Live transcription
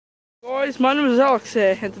Guys, my name is Alex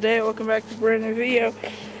here, and today welcome back to a brand new video.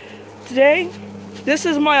 Today, this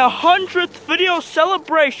is my 100th video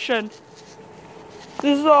celebration.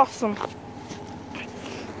 This is awesome.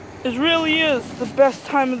 It really is the best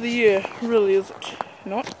time of the year, really is it?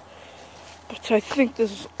 Not? But I think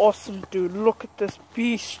this is awesome, dude. Look at this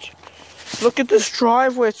beast. Look at this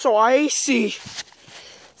driveway, it's so icy.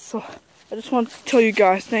 So, I just want to tell you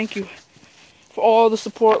guys, thank you for all the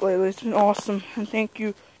support lately. It's been awesome, and thank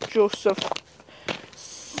you, Joseph.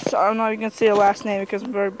 So I'm not even gonna say your last name because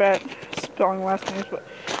I'm very bad at spelling last names, but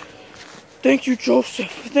thank you, Joseph.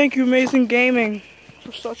 Thank you, Amazing Gaming,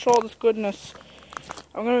 for such all this goodness.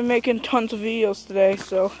 I'm gonna be making tons of videos today,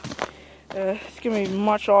 so it's gonna be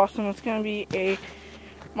much awesome. It's gonna be a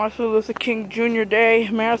Martin Luther King Jr. Day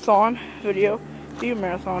marathon video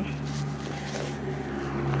marathon.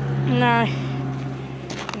 Nah,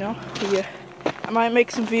 yeah. I might make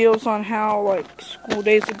some videos on how, like, school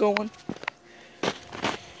days are going.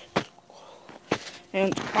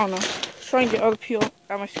 And, I don't know, try and get other people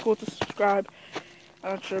at my school to subscribe.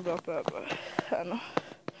 I'm not sure about that, but, I don't know.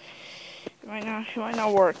 It might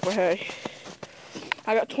not work, but hey.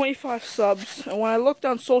 I got 25 subs, and when I looked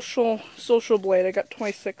on Social Blade, I got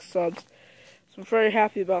 26 subs. So I'm very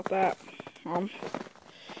happy about that.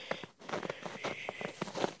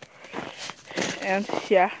 And,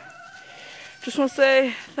 yeah. Just want to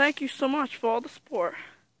say thank you so much for all the support.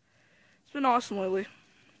 It's been awesome lately.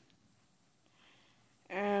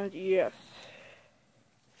 And yes,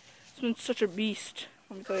 it's been such a beast,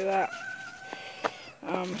 let me tell you that.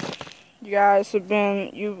 You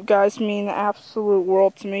guys mean the absolute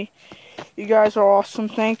world to me. You guys are awesome.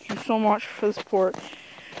 Thank you so much for the support.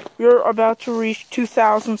 We're about to reach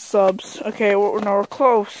 2,000 subs. Okay, we're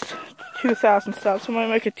close to 2,000 subs. I might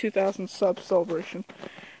make a 2,000 sub celebration.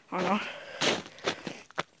 I don't know.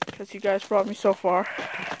 Because you guys brought me so far on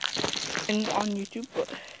YouTube, but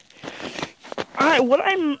what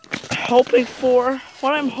I'm hoping for,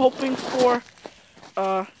 let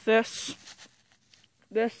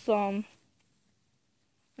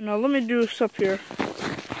me do this up here.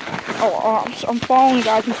 I'm falling,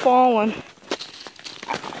 guys, I'm falling.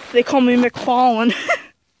 They call me McFallen.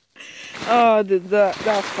 Oh, that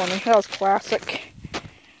was funny, that was classic.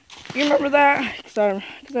 You remember that? Because I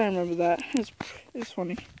remember that, it's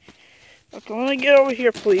funny. Okay, let me get over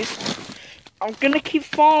here, please. I'm gonna keep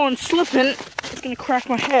falling, slipping. It's gonna crack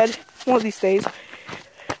my head one of these days.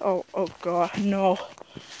 Oh God, no.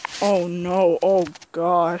 Oh no, oh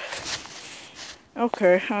God.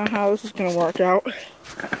 Okay, how this is gonna work out.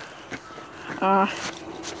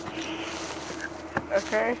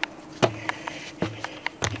 Okay.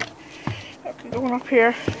 Okay, going up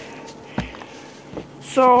here.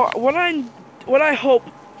 So, what I hope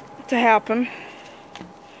to happen.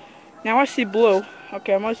 Now I see blue.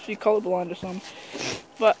 Okay, I must be colorblind or something.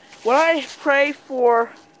 But what I pray for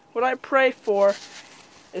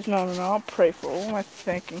is I'll pray for. What am I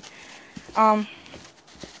thinking?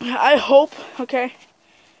 I hope, okay,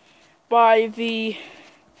 by the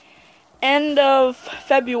end of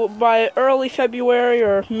February, by early February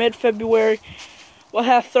or mid-February, we'll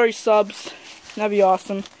have 30 subs. That'd be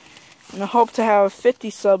awesome. And I hope to have 50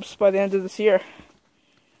 subs by the end of this year.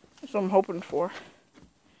 That's what I'm hoping for.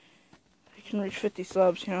 Can reach 50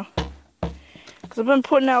 subs, you know, because I've been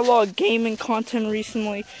putting out a lot of gaming content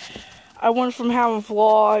recently. I went from having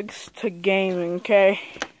vlogs to gaming, okay,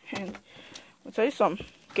 and I'll tell you something,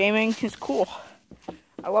 gaming is cool.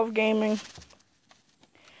 I love gaming,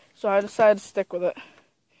 so I decided to stick with it.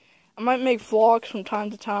 I might make vlogs from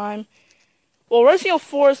time to time. Well, Resident Evil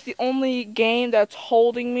 4 is the only game that's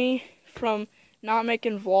holding me from not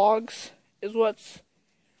making vlogs, Resident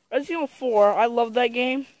Evil 4, I love that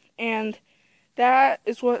game, and that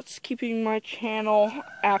is what's keeping my channel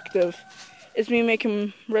active, is me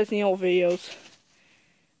making Resident Evil videos.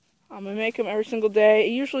 I make them every single day.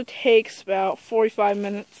 It usually takes about 45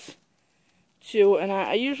 minutes and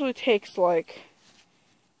it usually takes like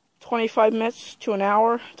 25 minutes to an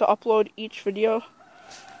hour to upload each video.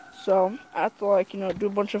 So I have to do a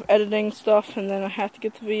bunch of editing stuff, and then I have to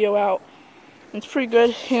get the video out. And it's pretty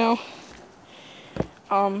good, you know.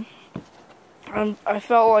 I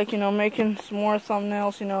felt like, making some more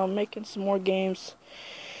thumbnails, making some more games.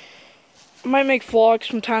 I might make vlogs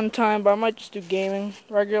from time to time, but I might just do gaming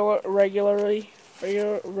regularly.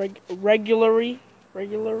 Okay,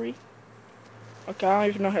 I don't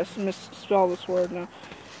even know how to misspell this word now.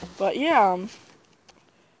 But yeah,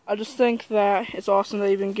 I just think that it's awesome that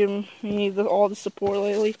you've been giving me all the support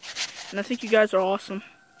lately, and I think you guys are awesome.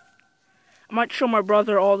 I might show my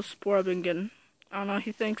brother all the support I've been getting. I don't know,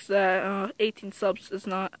 he thinks that 18 subs is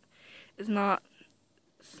not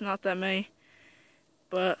It's not that many,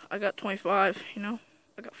 but I got 25, you know?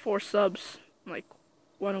 I got 4 subs, like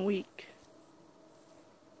 1 a week.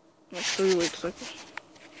 Like 3 weeks, like.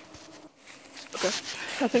 Okay,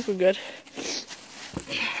 I think we're good.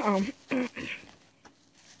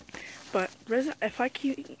 But if I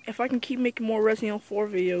can keep making more Resident Evil 4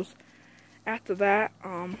 videos, after that,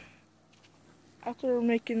 after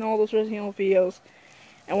making all those Resident Evil videos,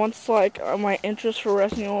 and once like my interest for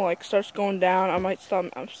Resident Evil like starts going down, I might stop.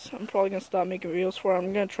 I'm probably gonna stop making videos for it.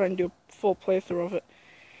 I'm gonna try and do a full playthrough of it.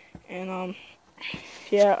 And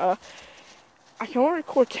yeah, I can only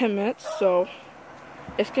record 10 minutes, so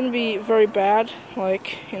it's gonna be very bad.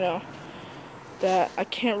 Like, you know, that I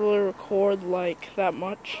can't really record like that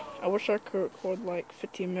much. I wish I could record like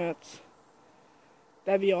 15 minutes.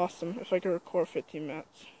 That'd be awesome if I could record 15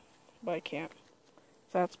 minutes, but I can't.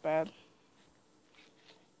 That's bad.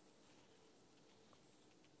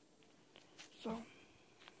 So,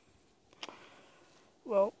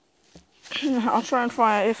 well, I'll try and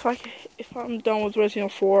find if I'm done with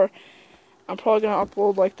Resident Evil 4. I'm probably gonna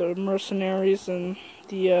upload like the Mercenaries and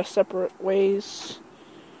the Separate Ways.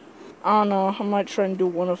 I don't know. I might try and do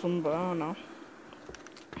one of them, but I don't know.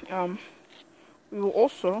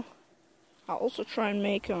 I'll also try and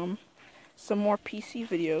make some more PC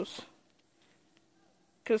videos.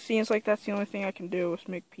 Cause it seems like that's the only thing I can do is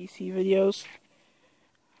make PC videos.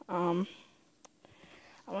 I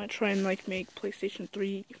might try and like make PlayStation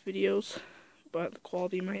 3 videos, but the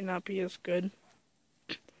quality might not be as good.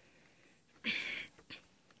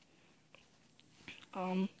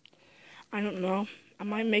 I don't know. I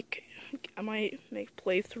might make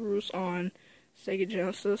playthroughs on Sega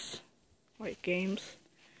Genesis, like games,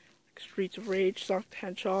 like Streets of Rage, Sonic the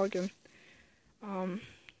Hedgehog, and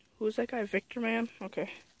who's that guy? Victor Man? Okay.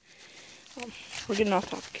 We're getting off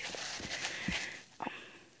topic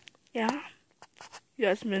here. Yeah, you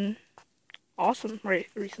guys have been awesome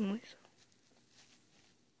recently.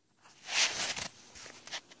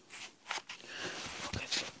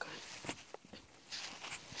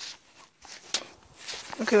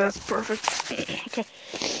 Okay, that's perfect. Okay,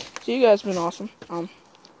 so you guys have been awesome.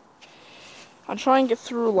 I'll try and get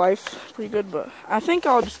through life pretty good, but I think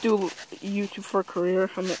I'll just do YouTube for a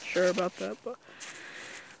career. I'm not sure about that, but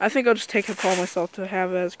I think I'll just take it upon myself to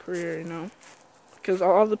have it as a career, you know? Because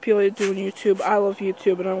all of the people that do on YouTube, I love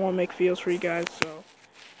YouTube, and I want to make videos for you guys, so.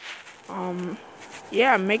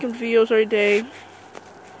 Yeah, I'm making videos every day.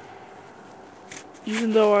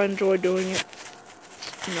 Even though I enjoy doing it,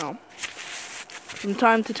 you know. From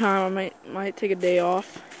time to time, I might take a day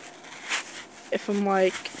off. If I'm,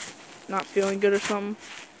 like, not feeling good or something.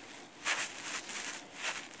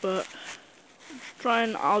 But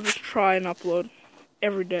I'll just try and upload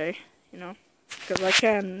every day, you know. Because I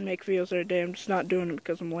can make videos every day. I'm just not doing it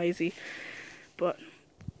because I'm lazy. But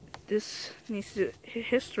this needs to hit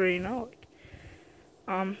history, you know.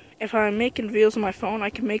 If I'm making videos on my phone,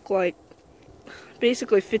 I can make like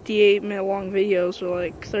basically 58-minute long videos or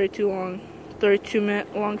like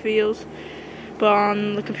 32-minute long videos. But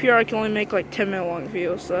on the computer, I can only make like 10-minute long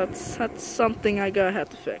videos. So that's something I gotta have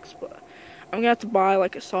to fix. But I'm gonna have to buy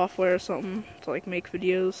like a software or something to like make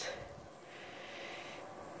videos.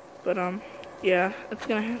 But yeah,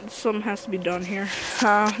 something has to be done here.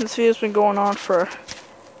 This video's been going on for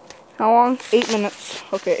how long? 8 minutes.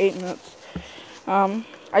 Okay, 8 minutes.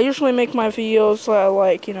 I usually make my videos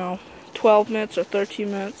like, you know, 12 minutes or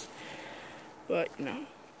 13 minutes. But, you know,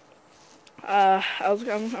 I'm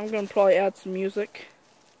gonna probably add some music.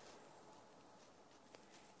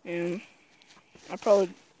 And I probably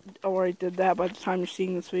already did that by the time you're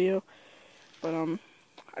seeing this video. But,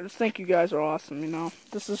 I just think you guys are awesome, you know.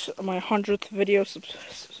 This is my 100th video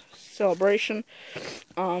celebration.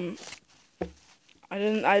 I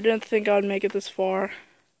didn't think I would make it this far.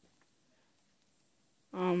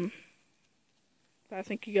 I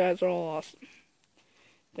think you guys are all awesome.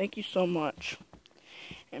 Thank you so much.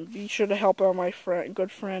 And be sure to help out my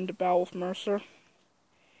good friend, Beowulf Mercer.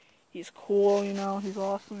 He's cool, you know, he's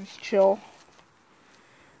awesome, he's chill.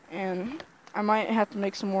 And I might have to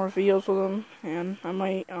make some more videos with him, and I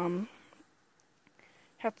might,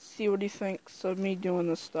 have to see what he thinks of me doing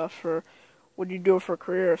this stuff, or would you do it for a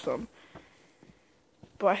career or something.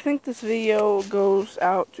 But I think this video goes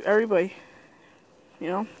out to everybody, you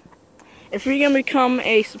know. If you're gonna become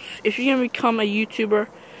a YouTuber,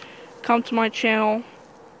 come to my channel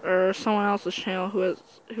or someone else's channel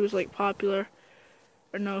who's like popular,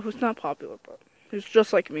 or no, who's not popular, but who's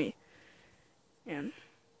just like me, and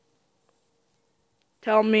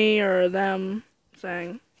tell me or them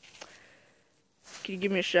saying, "Can you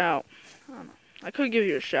give me a shout?" I don't know. I could give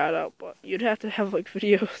you a shout out, but you'd have to have like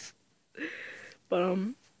videos. But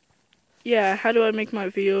yeah, how do I make my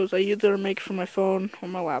videos? I either make it from my phone or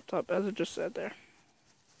my laptop, as I just said there.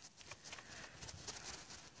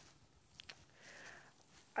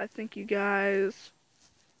 I think you guys,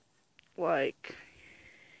 like,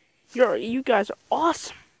 you guys are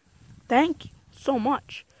awesome. Thank you so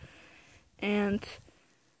much. And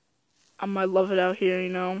I might love it out here, you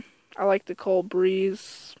know. I like the cold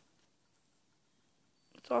breeze.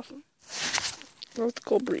 It's awesome. I like the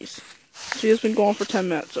cold breeze. She has been going for 10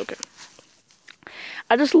 minutes, okay.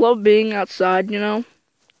 I just love being outside, you know.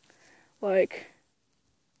 Like,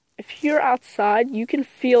 if you're outside, you can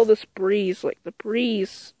feel this breeze. Like, the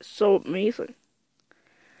breeze is so amazing.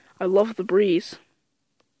 I love the breeze.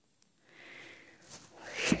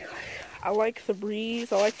 I like the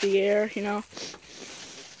breeze. I like the air, you know.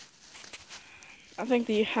 I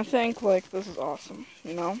think like this is awesome,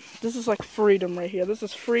 you know. This is like freedom right here. This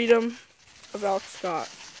is freedom of Alex Scott.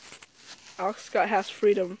 Alex Scott has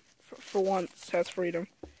freedom for once. Has freedom,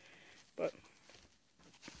 but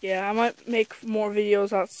yeah, I might make more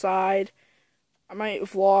videos outside. I might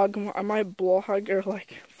vlog more. I might blog or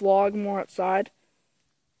like vlog more outside.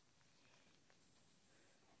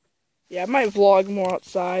 Yeah, I might vlog more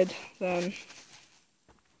outside than.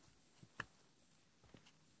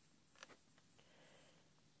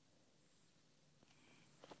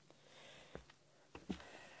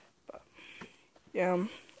 Yeah, I'm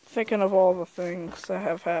thinking of all the things that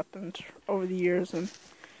have happened over the years and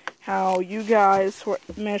how you guys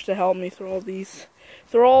managed to help me through all these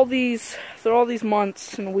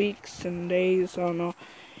months and weeks and days. I don't know.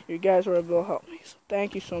 You guys were able to help me. So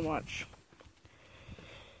thank you so much.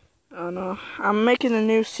 I'm making a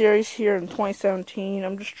new series here in 2017.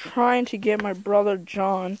 I'm just trying to get my brother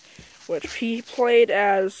John, which he played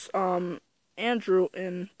as Andrew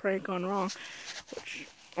in Prank Gone Wrong, which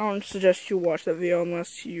I don't suggest you watch that video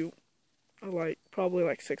unless you are like probably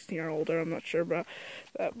like 16 or older. I'm not sure about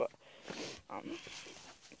that, but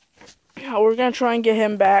yeah, we're gonna try and get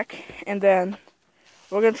him back, and then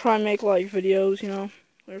we're gonna try and make like videos. You know,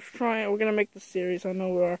 we're gonna make the series. I know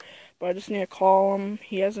we are, but I just need to call him.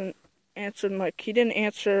 He hasn't answered he didn't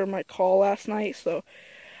answer my call last night, so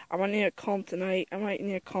I might need to call him tonight. I might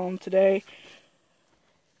need to call him today.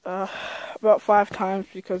 About 5 times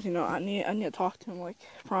because you know I need to talk to him like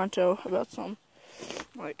pronto about some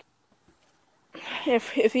like if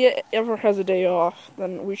he ever has a day off,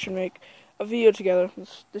 then we should make a video together.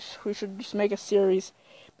 We should just make a series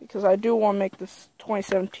because I do want to make this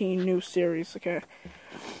 2017 new series. Okay,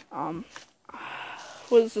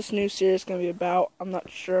 what is this new series gonna be about? I'm not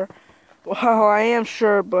sure. Well, I am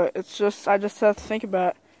sure, but it's just I just have to think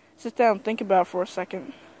about it. Sit down and think about it for a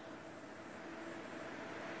second.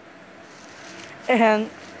 And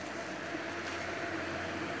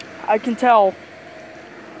I can tell,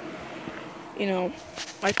 you know,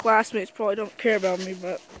 my classmates probably don't care about me,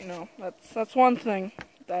 but, you know, that's one thing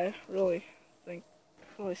that I really think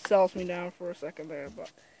really sells me down for a second there,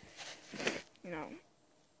 but, you know,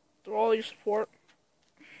 through all your support,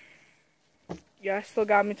 you guys still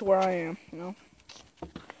got me to where I am, you know.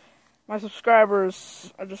 My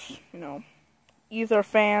subscribers are just, you know, either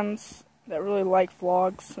fans that really like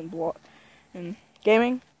vlogs and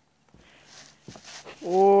gaming,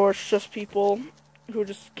 or it's just people who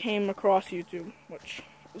just came across YouTube, which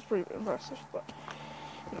is pretty impressive. But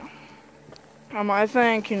you know, I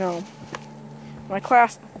think you know,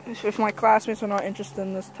 if my classmates are not interested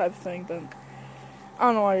in this type of thing, then I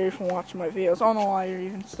don't know why you're even watching my videos. I don't know why you're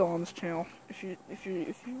even still on this channel. If you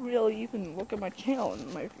really even look at my channel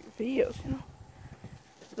and my videos, you know,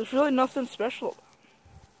 there's really nothing special.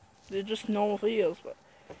 They're just normal videos, but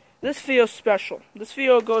this video is special. This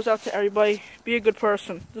video goes out to everybody. Be a good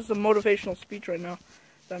person. This is a motivational speech right now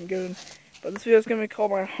that I'm giving. But this video is going to be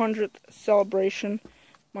called my 100th celebration.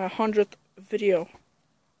 My 100th video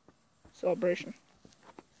celebration.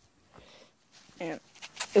 And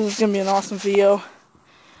this is going to be an awesome video.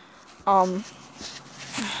 I'm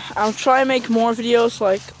trying to make more videos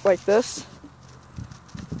like this.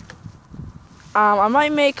 I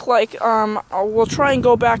might make like, we'll try and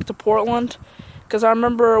go back to Portland. Because I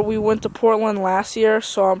remember we went to Portland last year,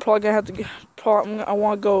 so I'm probably going to have to, I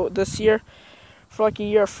want to go this year for like a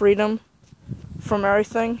year of freedom from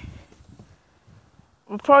everything.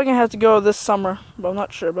 We're probably going to have to go this summer, but I'm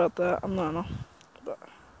not sure about that. I don't know. But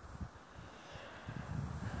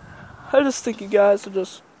I just think you guys are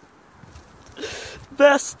just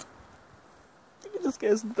best. I think this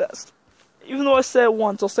guy's the best. Even though I said it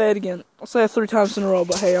once, I'll say it again. I'll say it 3 times in a row,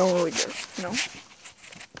 but hey, I don't really care, you know.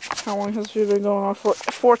 How long has this video been going on for?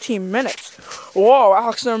 14 minutes. Whoa,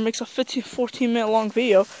 Alex never makes a 14-minute long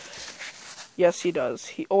video. Yes, he does.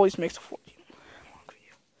 He always makes a 14-minute long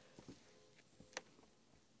video.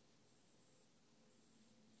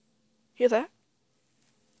 Hear that?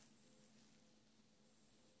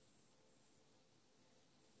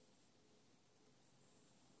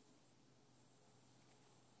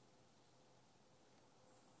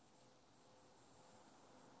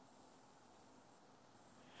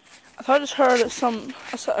 I thought I just heard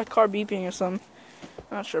a car beeping or something.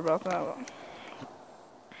 I'm not sure about that. But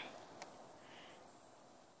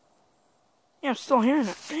yeah, I'm still hearing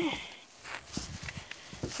it.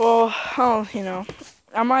 Well,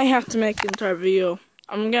 I might have to make an entire video.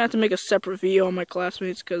 I'm gonna have to make a separate video on my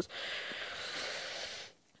classmates because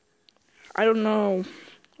I don't know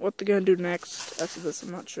what they're gonna do next after this.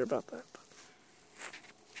 I'm not sure about that.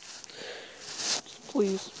 Just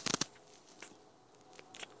please.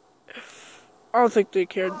 I don't think they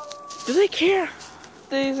care. Do they care?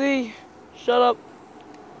 Daisy, shut up.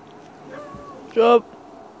 Shut up.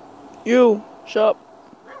 You, shut up.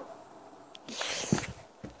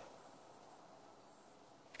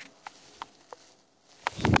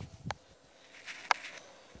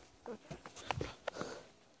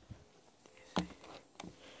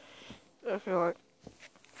 I feel like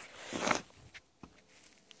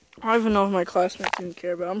I don't even know if my classmates even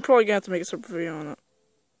care, but I'm probably gonna have to make a separate video on it.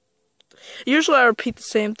 Usually I repeat the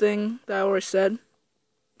same thing that I already said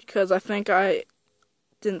because I think I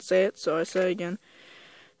didn't say it, so I say it again.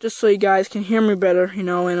 Just so you guys can hear me better, and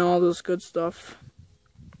all this good stuff.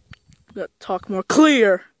 Gotta talk more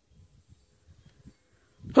clear.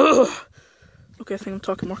 Ugh. Okay, I think I'm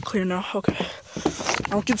talking more clear now. Okay.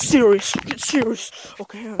 I'll get serious. Get serious.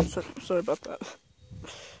 Okay, I'm sorry about that.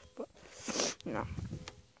 But,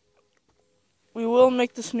 we will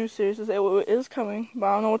make this new series. It is coming, but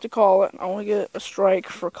I don't know what to call it. I want to get a strike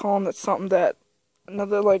for calling it something that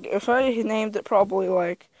if I named it probably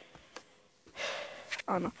I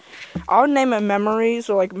don't know. I would name it Memories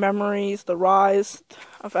or Memories, The Rise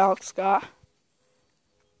of Alex Scott.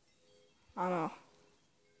 I don't know.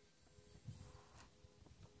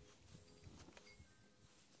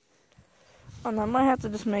 I might have to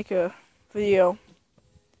just make a video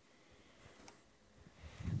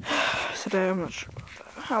today. I'm not sure about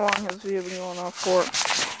that. How long has this video been going on for?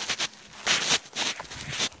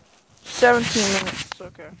 17 minutes.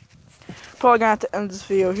 Okay. Probably gonna have to end this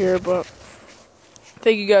video here, but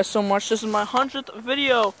thank you guys so much. This is my 100th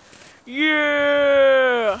video.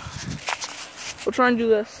 Yeah! We'll try and do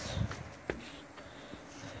this.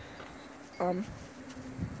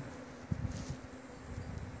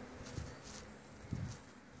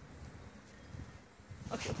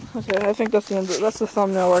 Okay, I think that's the end of it. That's the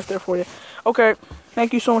thumbnail right there for you. Okay,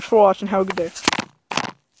 thank you so much for watching. Have a good day.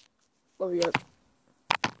 Love you guys.